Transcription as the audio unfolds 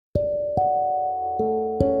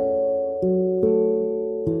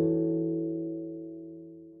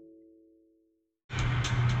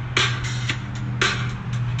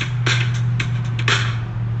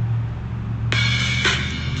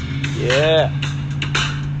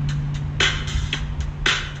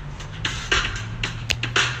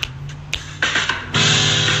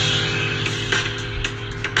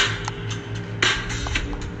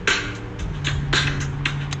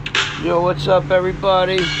Yo, what's up,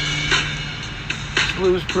 everybody? It's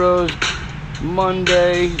Blues Pros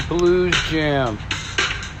Monday Blues Jam.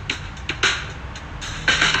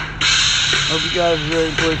 Hope you guys are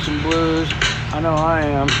ready to play some blues. I know I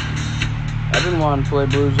am. I've been wanting to play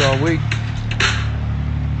blues all week.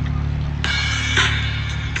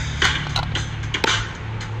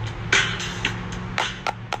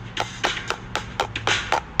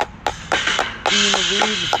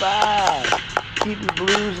 Keeping the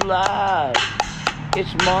blues alive.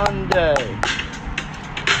 It's Monday.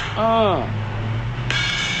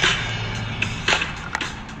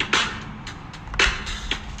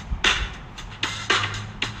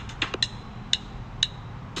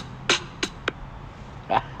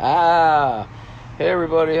 Hey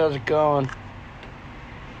everybody, how's it going?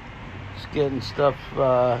 Just getting stuff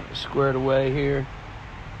squared away here.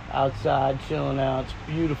 Outside, chilling out. It's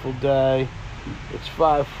a beautiful day. It's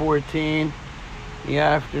 5:14 in the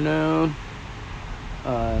afternoon,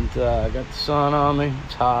 and I got the sun on me.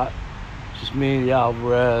 It's hot. It's just me, the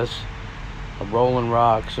Alvarez, a Rolling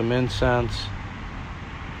Rock, some incense,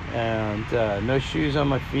 and no shoes on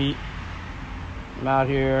my feet. I'm out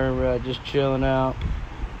here just chilling out.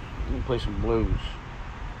 I'm gonna play some blues.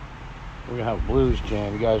 We're gonna have a blues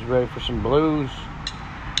jam. You guys ready for some blues?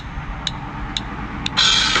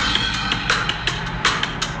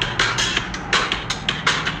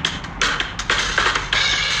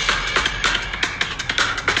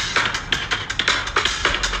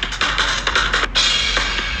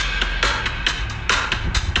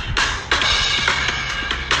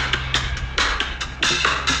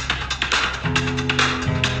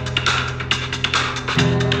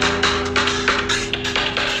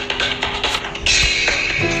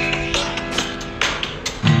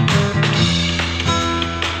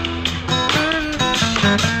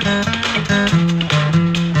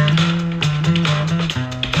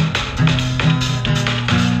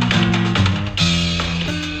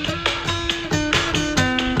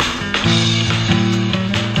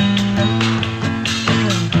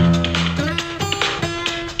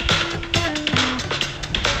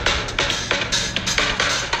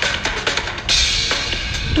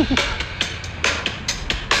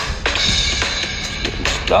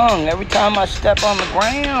 Stung every time I step on the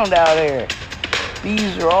ground out here.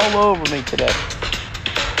 Bees are all over me today.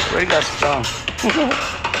 Already got stung.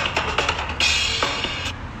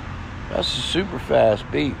 That's a super fast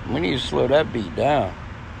beat. We need to slow that beat down.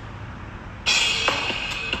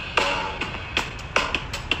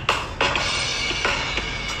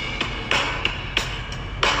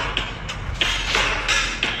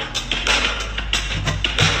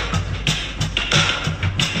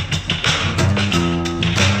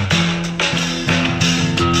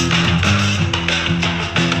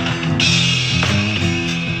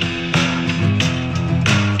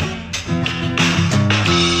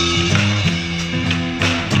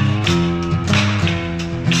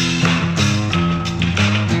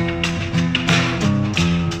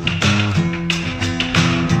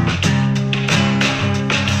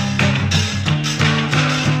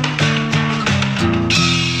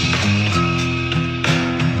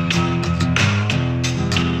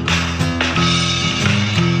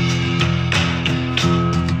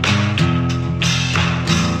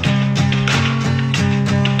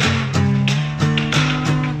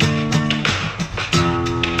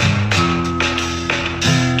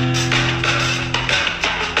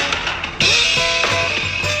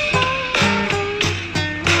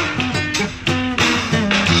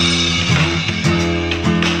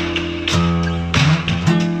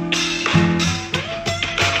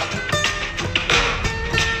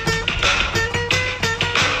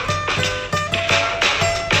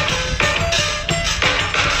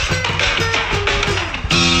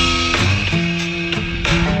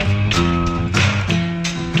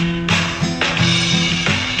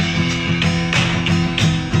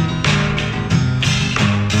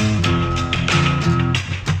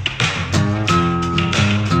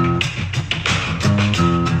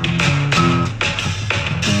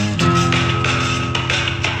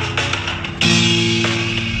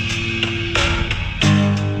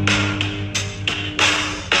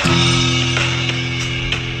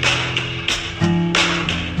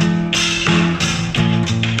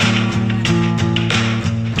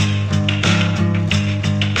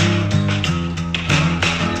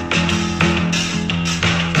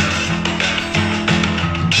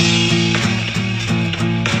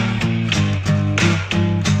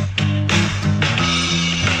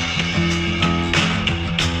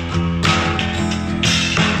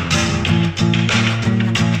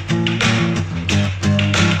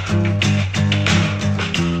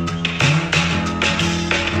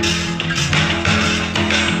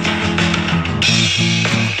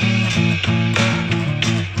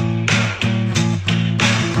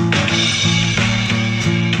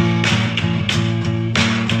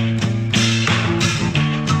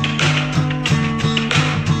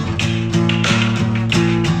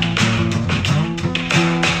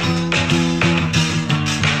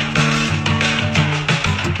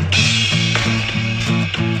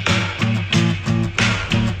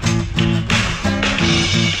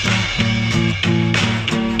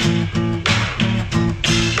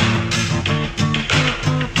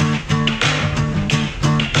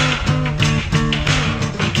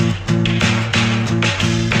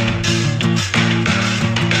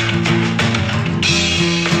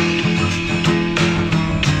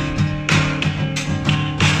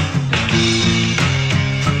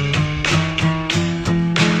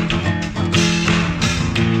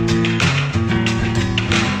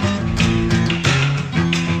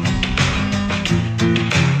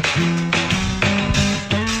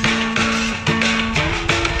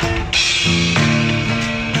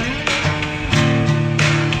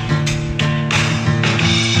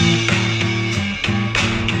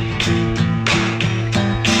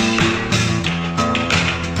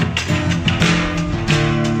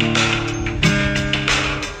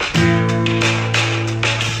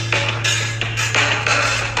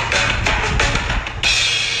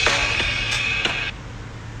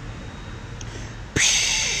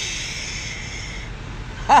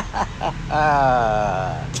 All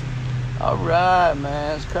right,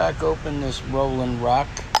 man. Let's crack open this Rolling Rock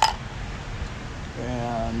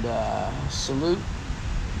and salute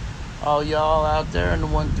all y'all out there in the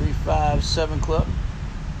 1357 Club.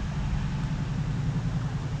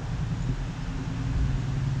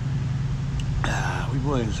 We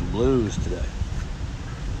playing some blues today.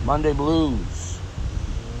 Monday blues.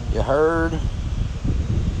 You heard?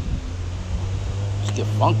 Let's get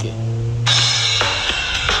funky.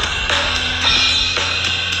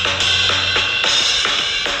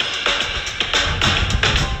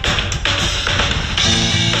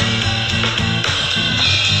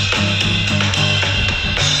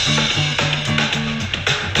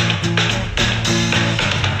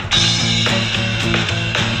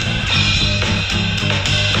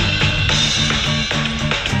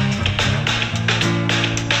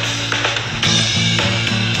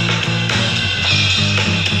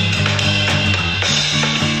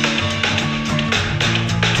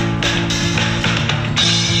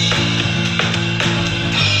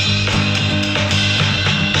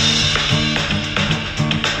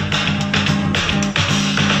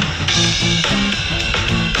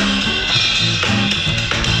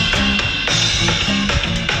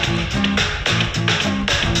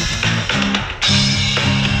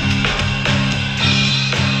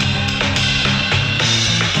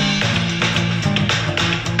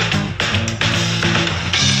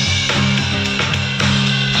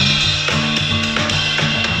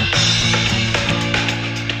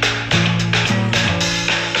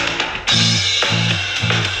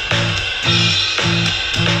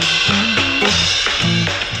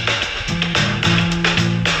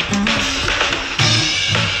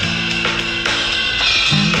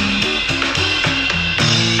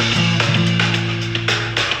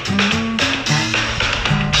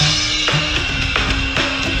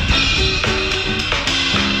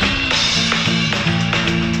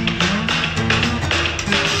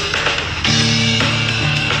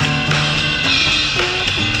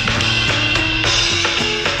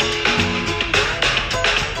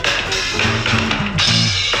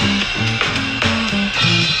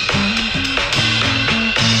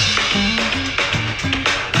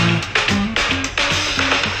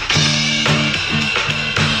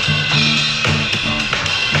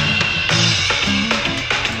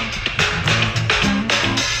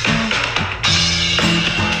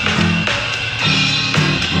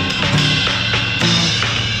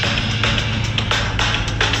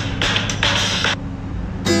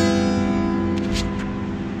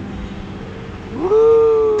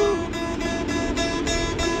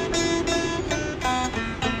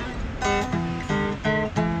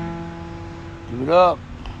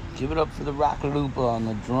 Give it up for the Rockalooper on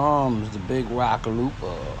the drums, the big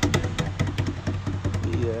Rockalooper.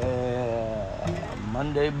 Yeah,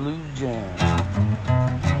 Monday Blues Jam.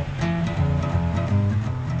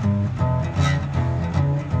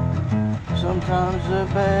 Sometimes the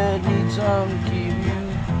bad needs something to keep you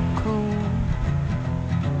cool.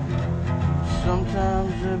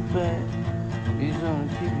 Sometimes the bad needs something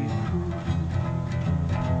to keep you cool.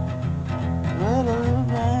 Little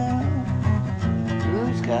man,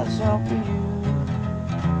 who's got something for you?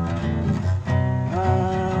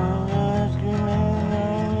 I'm screaming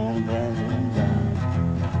and bending down.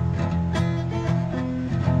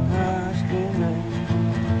 I'm screaming,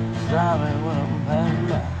 stop it when I'm passing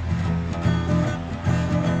by.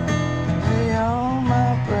 See all my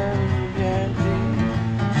prayers you can't be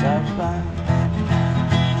satisfied.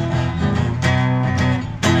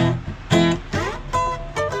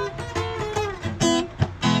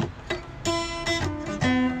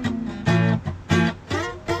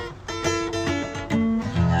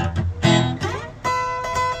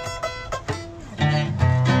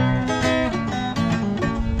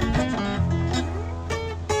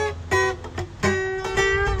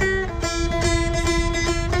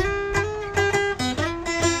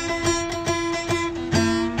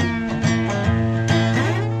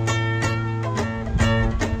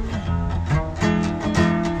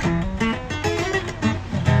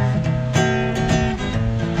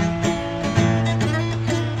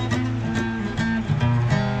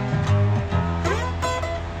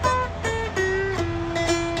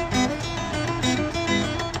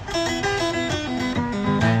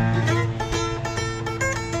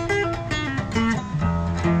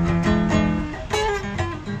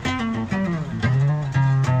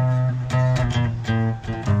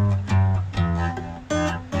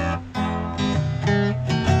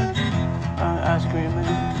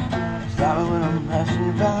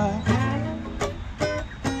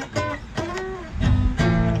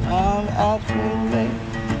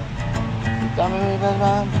 Tell me what best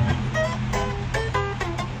man.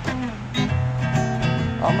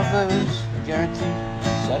 All my favors, guaranteed,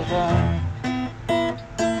 satisfied.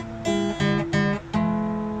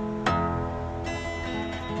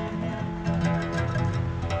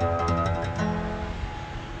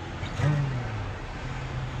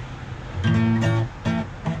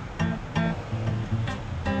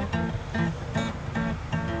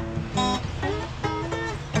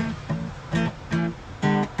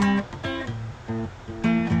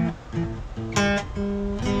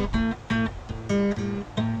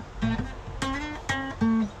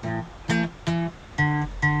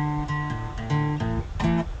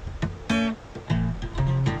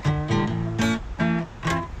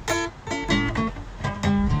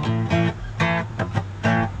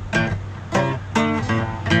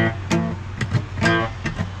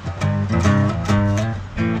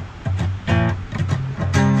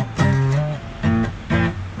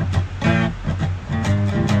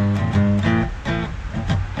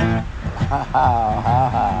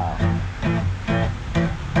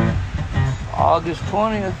 August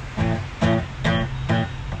 20th,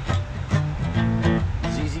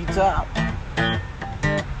 ZZ Top.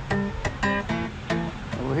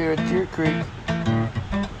 We're here at Deer Creek.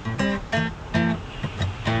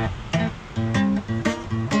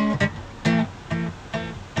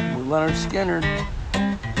 With Leonard Skinner.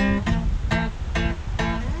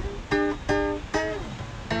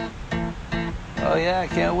 Oh yeah, I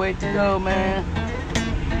can't wait to go, man.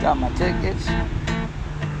 Got my tickets.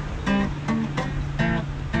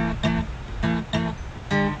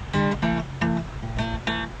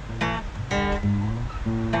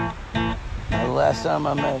 The last time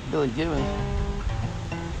I met Billy Gibbons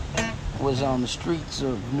was on the streets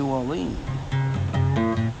of New Orleans.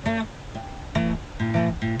 I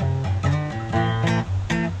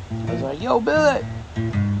was like, yo, Billy!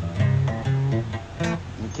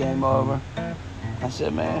 He came over. I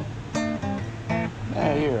said, man,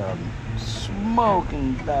 you're a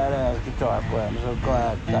smoking badass guitar player. I'm so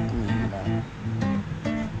glad I got to meet you, man.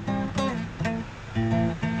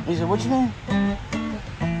 He said, what's your name? I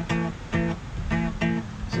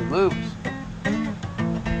said, Lubes.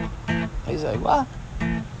 He's like, what?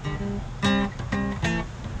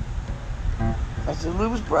 I said,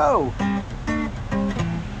 Lubes Bro.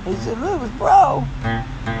 He said, Lubes Bro.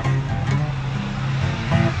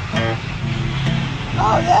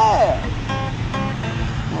 Oh yeah!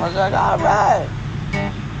 I was like, all right.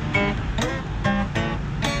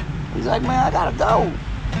 He's like, man, I gotta go.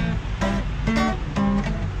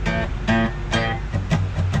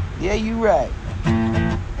 Yeah, you right.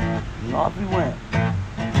 And off he went.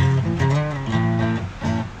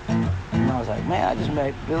 And I was like, man, I just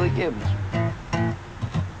met Billy Gibbons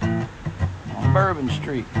on Bourbon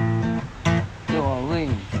Street, New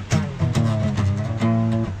Orleans.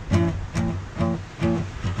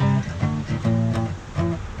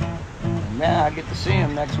 Man, I get to see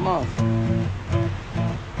him next month.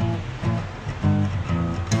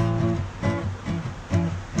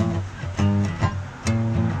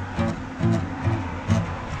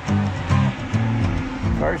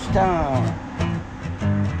 First time.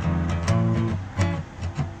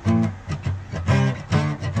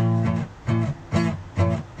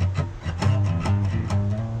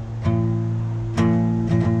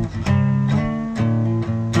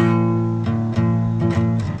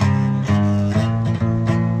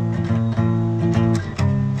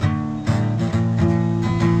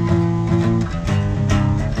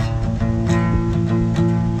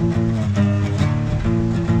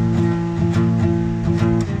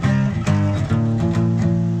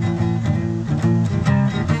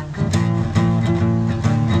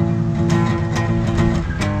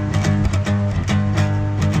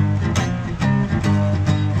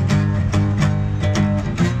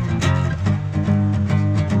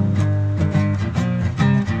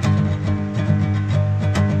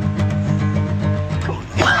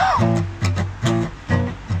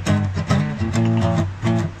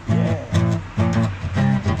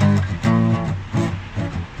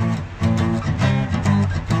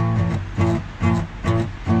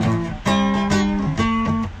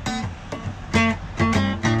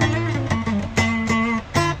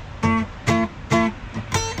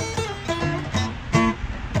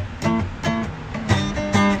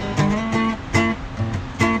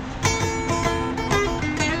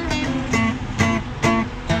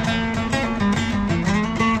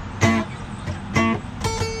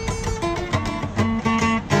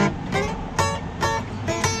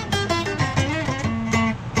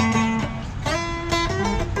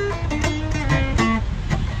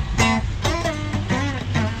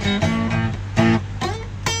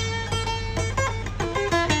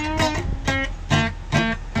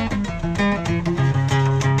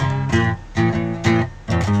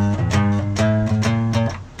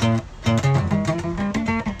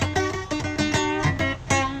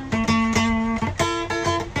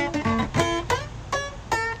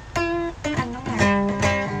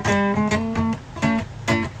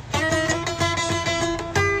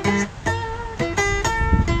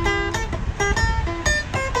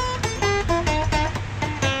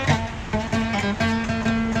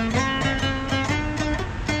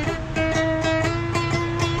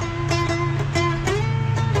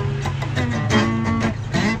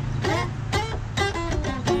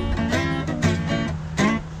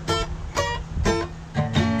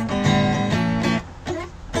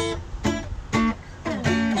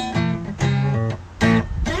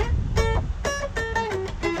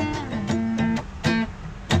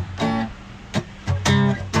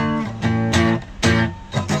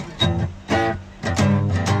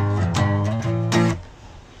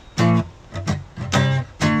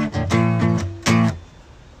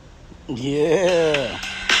 Yeah.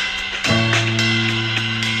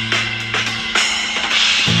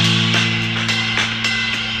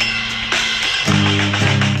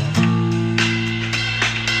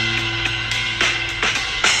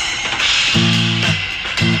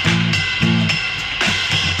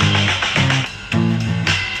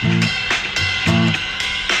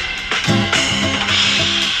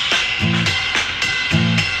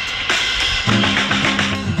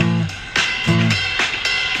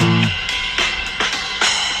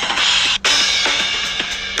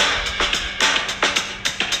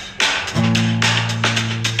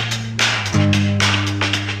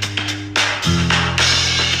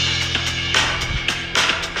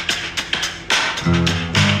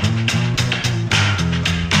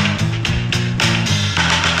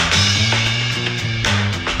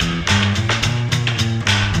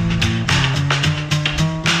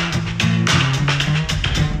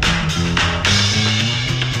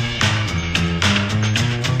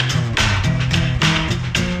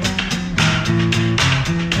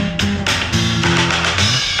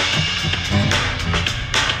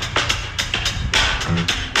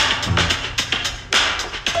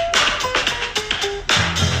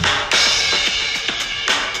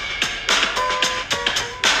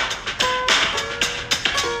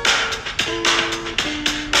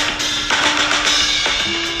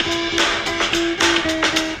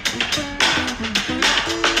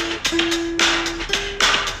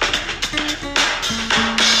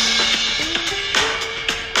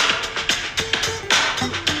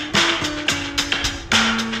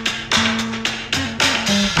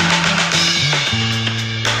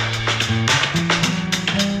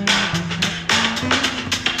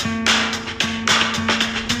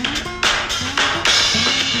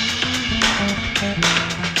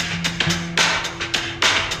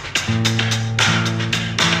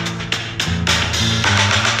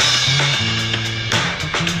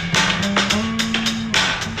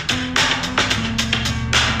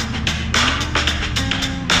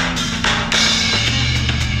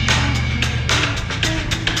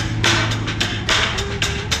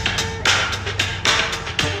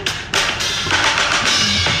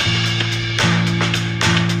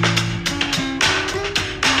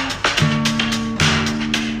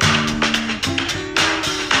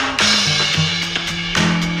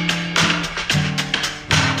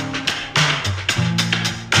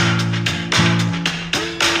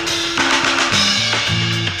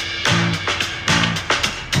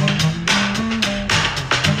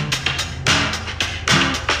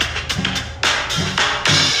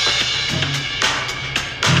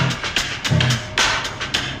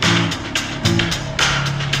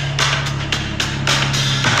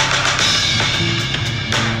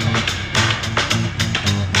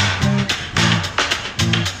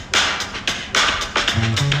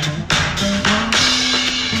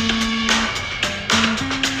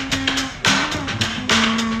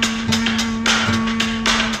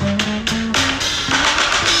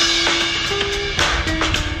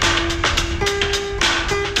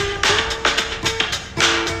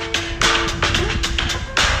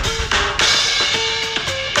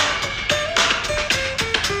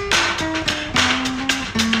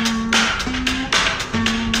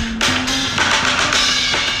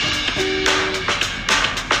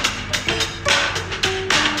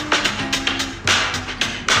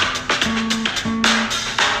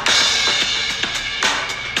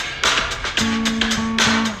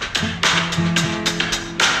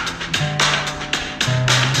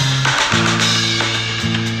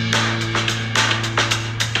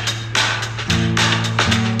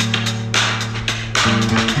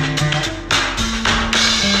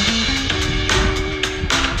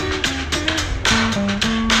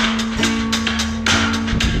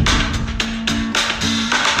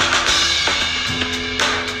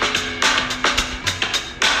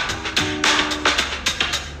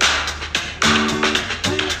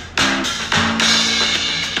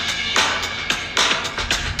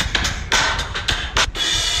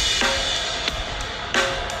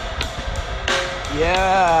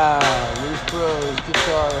 Yeah, Loose Bros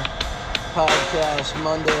Guitar Podcast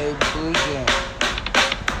Monday Blue Jam.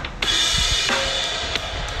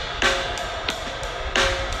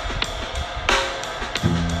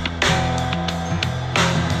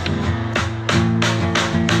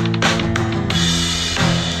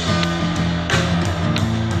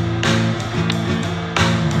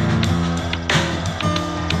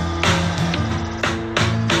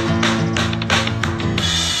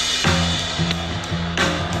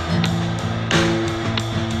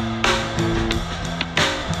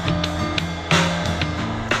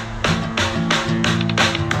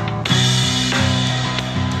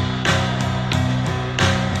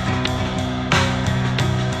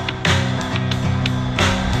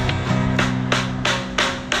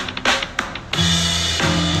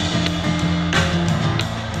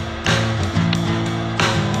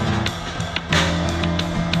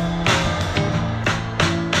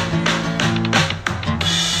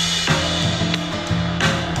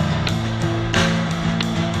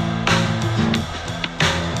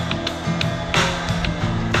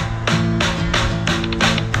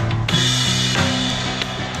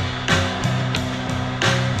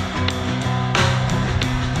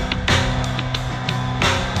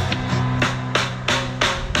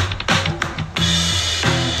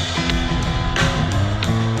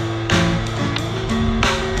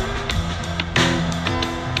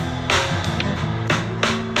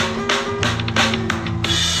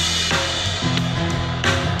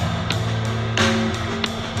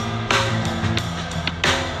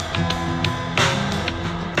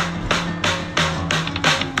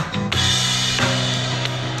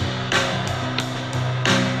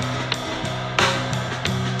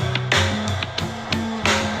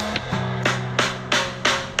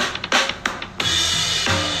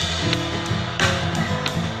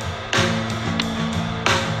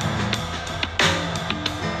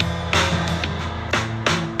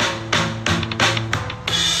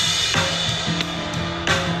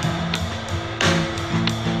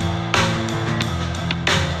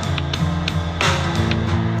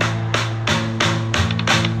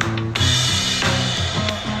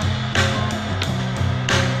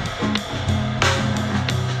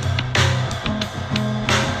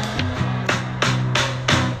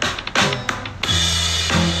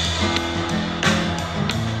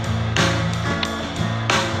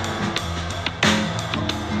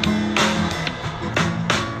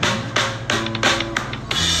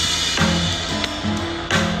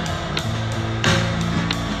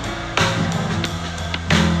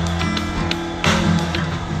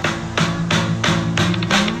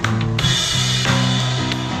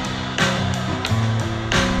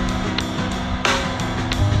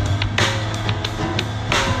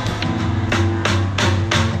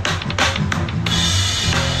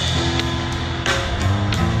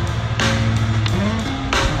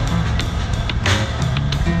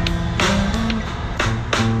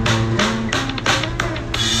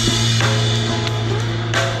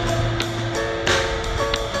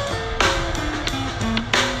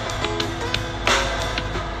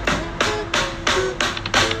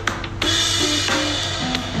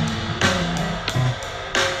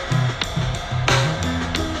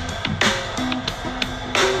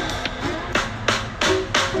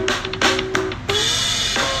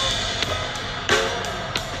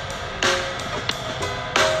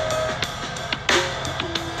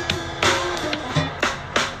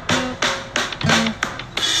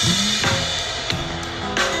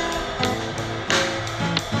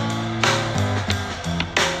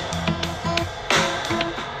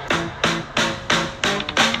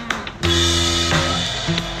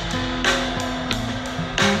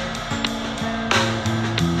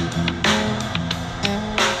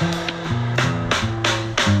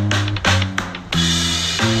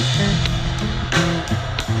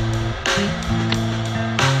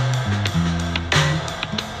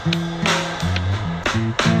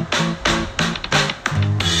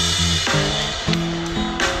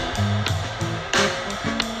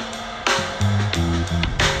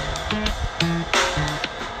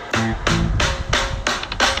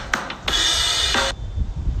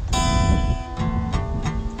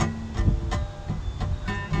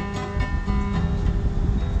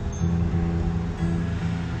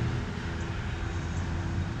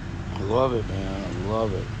 love it, man. I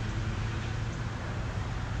love it.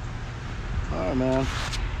 All right, man.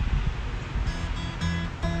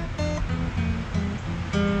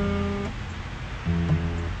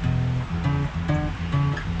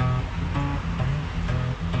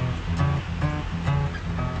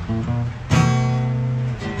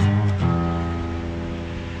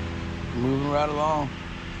 Moving right along.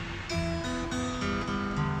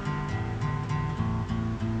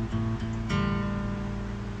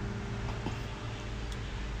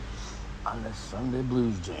 On this Sunday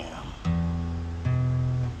Blues Jam.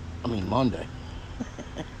 I mean Monday.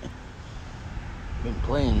 Been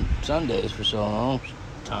playing Sundays for so long.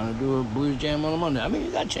 Time to do a blues jam on a Monday. I mean,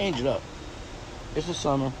 you gotta change it up. It's the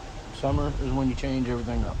summer. Summer is when you change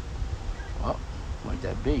everything up. Oh, like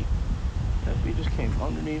that beat. That beat just came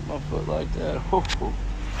underneath my foot like that. Ho, ho.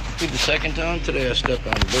 See, the second time today I stepped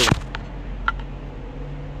on the beat.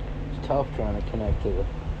 It's tough trying to connect to the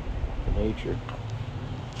nature.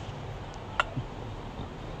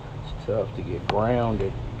 It's tough to get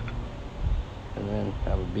grounded and then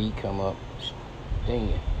have a beat come up, sting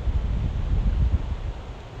you.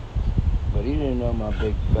 But he didn't know my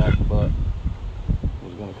big fat butt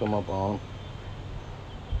was gonna come up on him.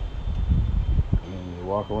 And you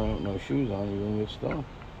walk around with no shoes on, you're gonna get stung.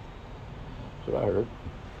 That's what I heard.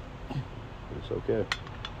 But it's okay.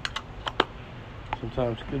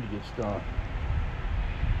 Sometimes it's good to get stung.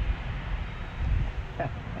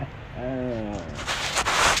 That's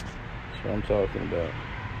what I'm talking about.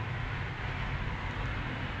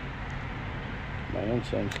 My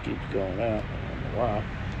incense keeps going out. I don't know why.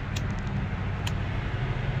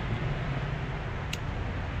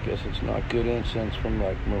 Guess it's not good incense from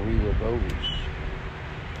like Marie Laveau.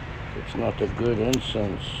 It's not the good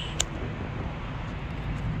incense.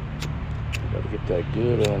 Gotta get that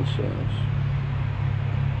good incense.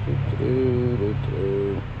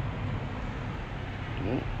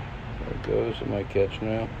 There it goes. It might catch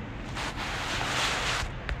now.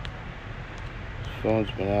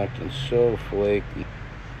 Phone's been acting so flaky.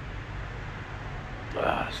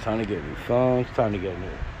 It's time to get a new phone. It's time to get a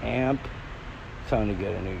new amp. It's time to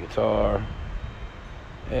get a new guitar.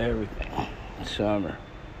 Everything. Summer.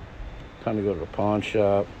 Time to go to the pawn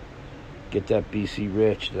shop. Get that BC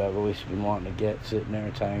Rich that I've always been wanting to get sitting there.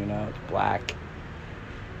 It's hanging out. It's black.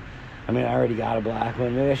 I mean, I already got a black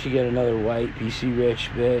one. Maybe I should get another white BC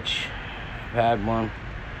Rich, bitch. I've had one.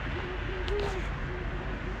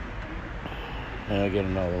 And I'll get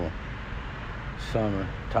another one. Summer.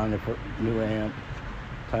 Time to put a new amp.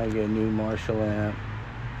 Time to get a new Marshall amp.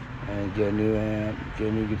 And get a new amp. Get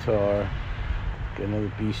a new guitar. Get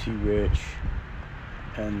another BC Rich.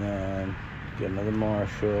 And then get another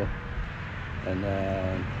Marshall. And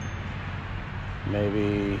then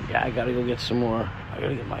maybe, yeah, I gotta go get some more. I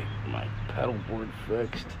gotta get my pedal board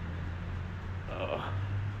fixed.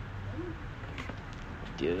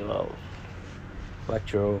 Get it all.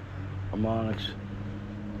 Electro harmonics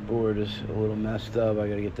board is a little messed up. I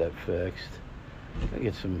gotta get that fixed. I gotta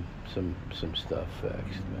get some stuff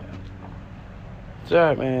fixed, man. It's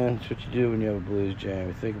alright, man. It's what you do when you have a blues jam.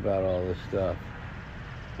 You think about all this stuff.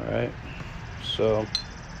 Alright? So,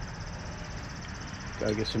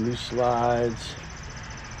 gotta get some new slides,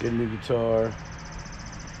 get a new guitar.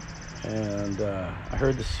 And I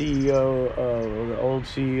heard the old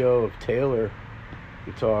CEO of Taylor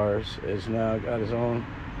Guitars has now got his own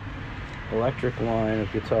electric line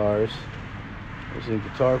of guitars. It was in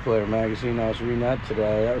Guitar Player magazine. I was reading that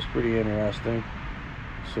today. That was pretty interesting.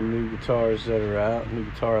 Some new guitars that are out, new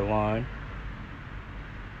guitar line.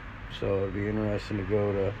 So it'd be interesting to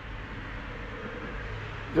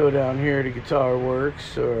go down here to Guitar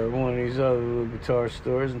Works or one of these other little guitar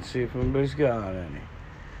stores and see if anybody's got any.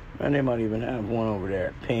 And they might even have one over there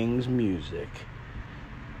at Ping's Music.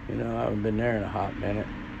 You know, I haven't been there in a hot minute.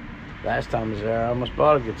 Last time I was there, I almost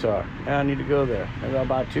bought a guitar. Now I need to go there. Maybe I'll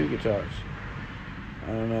buy 2 guitars. I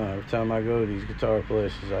don't know. Every time I go to these guitar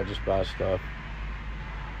places, I just buy stuff.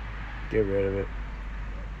 Get rid of it.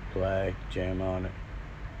 Play, jam on it.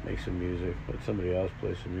 Make some music. Let somebody else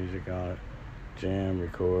play some music on it. Jam,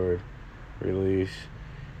 record, release.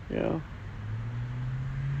 You know,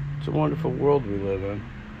 it's a wonderful world we live in.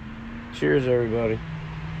 Cheers, everybody.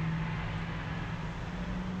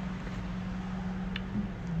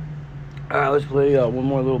 All right, let's play one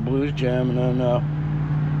more little blues jam, and then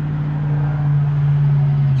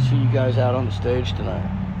see you guys out on the stage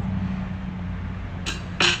tonight.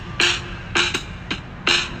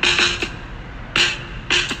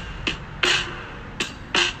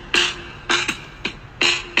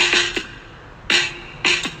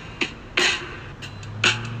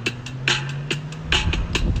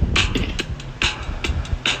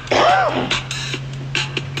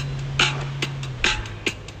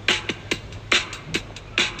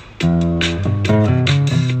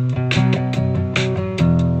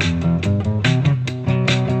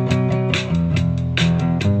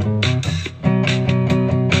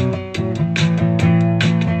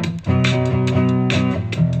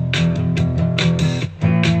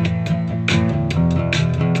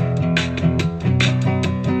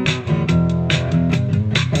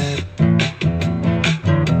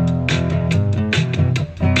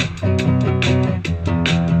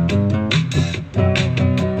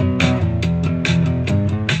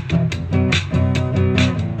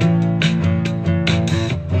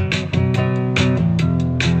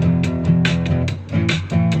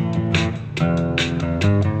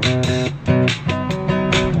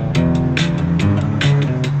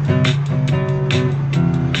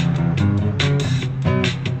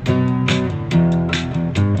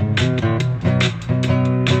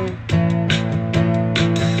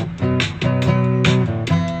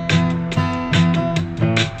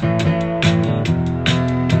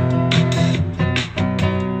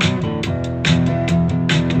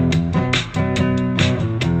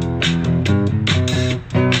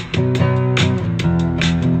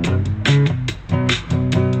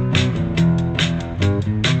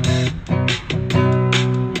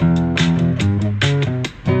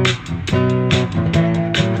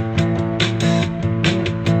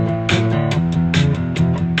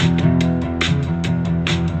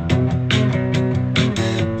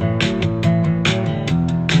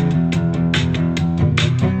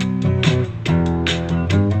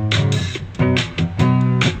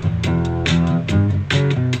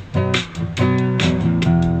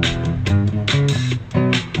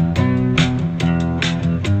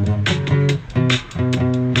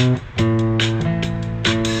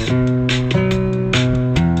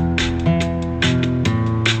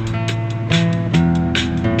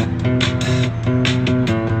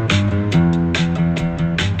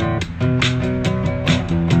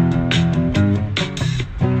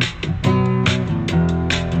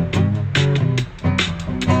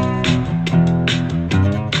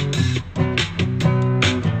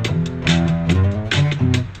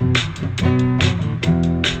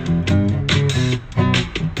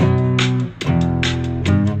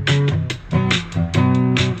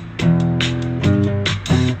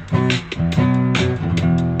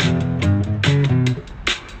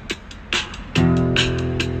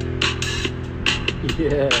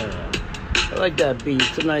 that beat.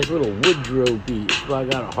 It's a nice little Woodrow beat. That's why I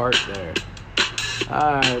got a heart there.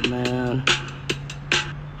 Alright, man.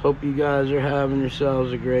 Hope you guys are having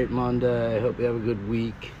yourselves a great Monday. Hope you have a good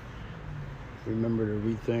week. Remember to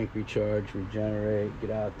rethink, recharge, regenerate. Get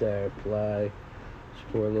out there, play.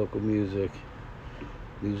 Support local music.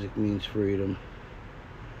 Music means freedom.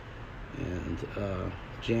 And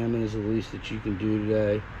jamming is the least that you can do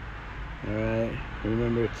today. Alright?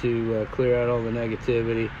 Remember to clear out all the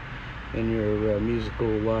negativity in your musical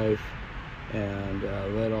life and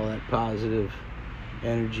let all that positive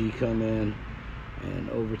energy come in and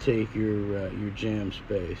overtake your jam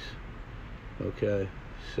space. Okay?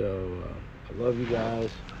 So, I love you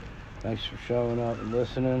guys. Thanks for showing up and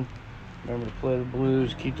listening. Remember to play the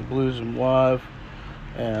blues, keep the blues alive,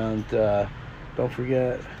 and don't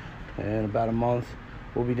forget, in about a month,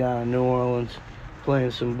 we'll be down in New Orleans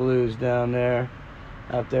playing some blues down there,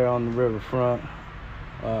 out there on the riverfront.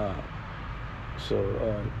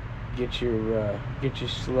 So get your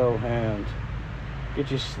slow hand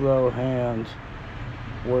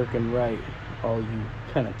working right, all you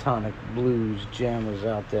pentatonic blues jammers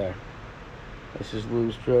out there. This is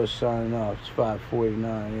Louis Strauss signing off. It's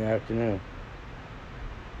 5:49 in the afternoon.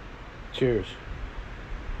 Cheers.